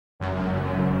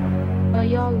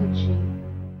Biology.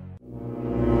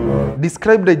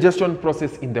 Describe digestion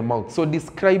process in the mouth. So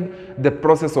describe the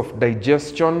process of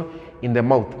digestion in the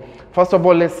mouth. First of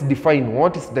all, let's define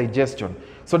what is digestion.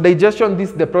 So digestion, this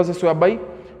is the process whereby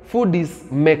food is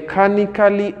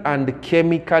mechanically and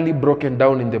chemically broken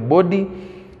down in the body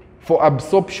for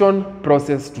absorption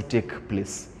process to take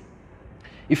place.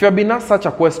 If you have been asked such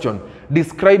a question,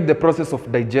 describe the process of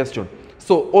digestion.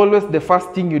 So always the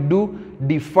first thing you do,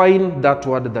 define that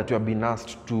word that you have been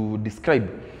asked to describe.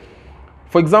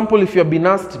 For example, if you have been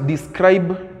asked,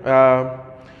 describe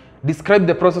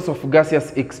the process of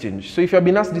gaseous exchange. So if you have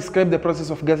been asked, describe the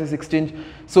process of gaseous exchange,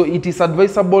 so it is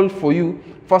advisable for you,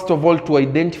 first of all, to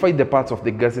identify the parts of the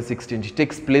gaseous exchange. It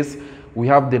takes place, we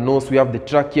have the nose, we have the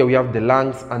trachea, we have the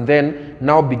lungs, and then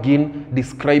now begin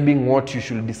describing what you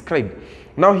should describe.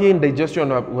 Now here in digestion,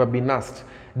 we have been asked,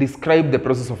 describe the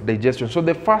process of digestion. So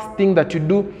the first thing that you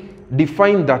do,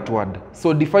 define that word.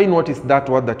 So define what is that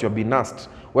word that you have been asked,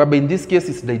 whereby in this case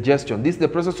is digestion. This is the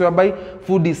process whereby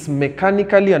food is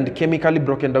mechanically and chemically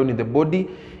broken down in the body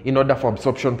in order for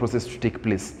absorption process to take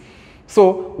place.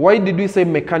 So why did we say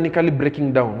mechanically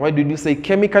breaking down? Why did we say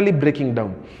chemically breaking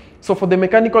down? So for the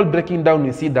mechanical breaking down,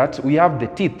 you see that we have the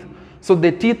teeth. So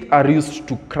the teeth are used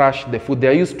to crush the food. They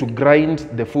are used to grind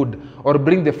the food or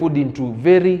bring the food into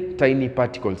very tiny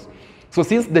particles. So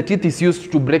since the teeth is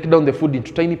used to break down the food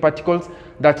into tiny particles,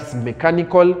 that is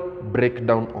mechanical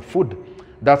breakdown of food.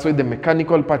 That's why the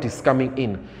mechanical part is coming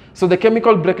in. So the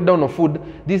chemical breakdown of food,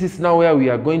 this is now where we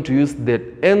are going to use the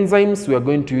enzymes, we are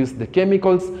going to use the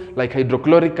chemicals like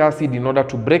hydrochloric acid in order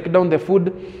to break down the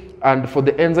food and for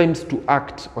the enzymes to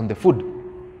act on the food.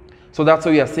 So that's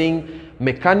why we are saying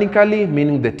mechanically,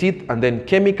 meaning the teeth, and then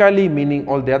chemically, meaning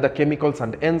all the other chemicals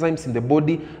and enzymes in the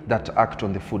body that act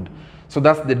on the food. So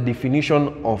that's the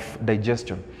definition of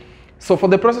digestion. So for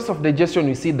the process of digestion,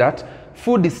 we see that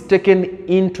food is taken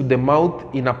into the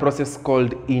mouth in a process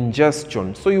called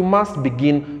ingestion. So you must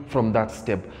begin from that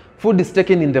step. Food is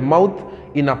taken in the mouth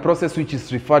in a process which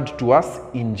is referred to as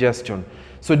ingestion.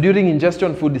 So during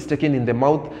ingestion, food is taken in the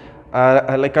mouth.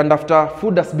 And after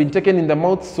food has been taken in the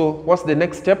mouth, so what's the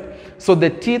next step? So the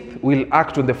teeth will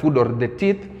act on the food, or the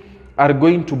teeth are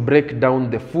going to break down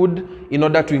the food in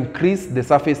order to increase the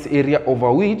surface area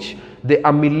over which the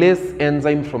amylase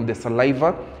enzyme from the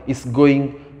saliva is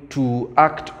going to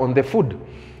act on the food.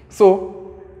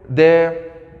 So the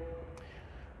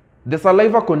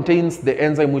saliva contains the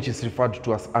enzyme which is referred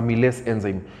to as amylase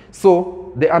enzyme.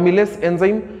 So the amylase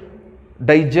enzyme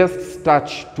digests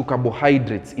starch to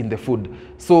carbohydrates in the food.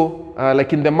 So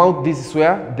like in the mouth, this is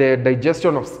where the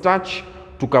digestion of starch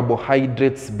to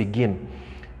carbohydrates begin.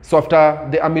 So after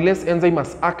the amylase enzyme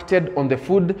has acted on the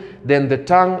food, then the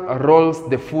tongue rolls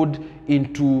the food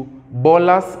into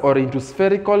bolus or into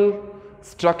spherical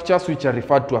structures which are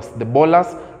referred to as the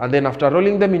bolus, and then after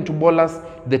rolling them into bolus,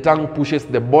 the tongue pushes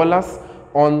the bolus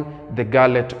on the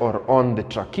gullet or on the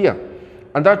trachea.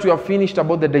 And that we have finished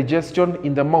about the digestion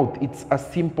in the mouth. It's as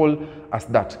simple as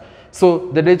that.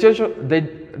 So the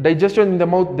digestion in the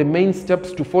mouth, the main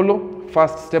steps to follow,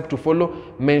 first step to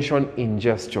follow, mention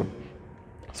ingestion.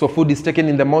 So food is taken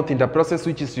in the mouth in the process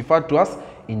which is referred to as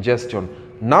ingestion.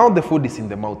 Now the food is in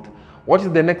the mouth. What is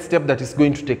the next step that is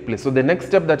going to take place? So the next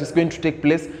step that is going to take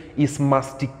place is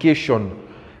mastication.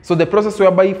 So the process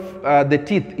whereby the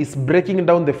teeth is breaking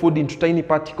down the food into tiny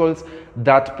particles,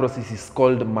 that process is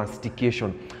called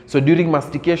mastication. So during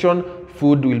mastication,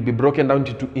 food will be broken down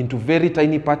into very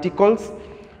tiny particles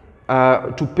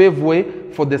to pave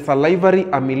way for the salivary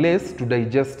amylase to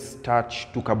digest starch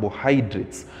to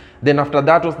carbohydrates. Then after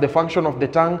that was the function of the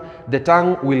tongue. The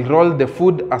tongue will roll the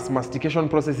food as mastication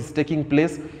process is taking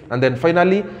place. And then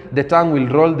finally, the tongue will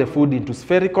roll the food into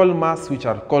spherical mass, which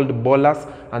are called bolus,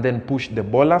 and then push the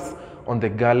bolus on the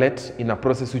gullet in a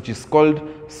process which is called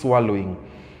swallowing.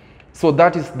 So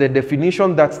that is the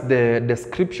definition, that's the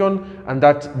description, and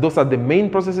those are the main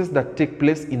processes that take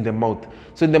place in the mouth.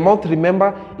 So in the mouth,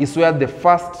 remember, is where the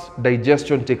first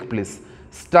digestion takes place.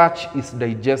 Starch is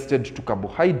digested to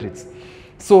carbohydrates.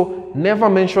 So never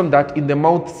mention that in the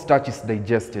mouth starch is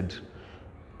digested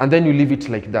and then you leave it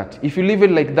like that. If you leave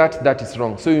it like that, that is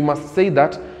wrong. So you must say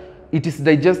that it is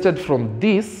digested from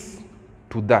this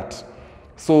to that.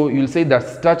 So you'll say that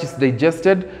starch is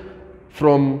digested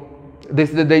from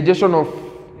this, the digestion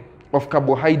of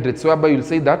carbohydrates, whereby you'll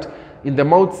say that in the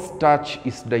mouth starch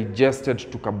is digested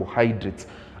to carbohydrates,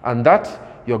 and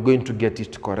that you're going to get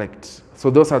it correct.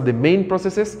 So those are the main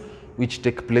processes which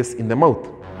take place in the mouth.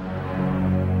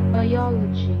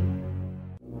 Biology.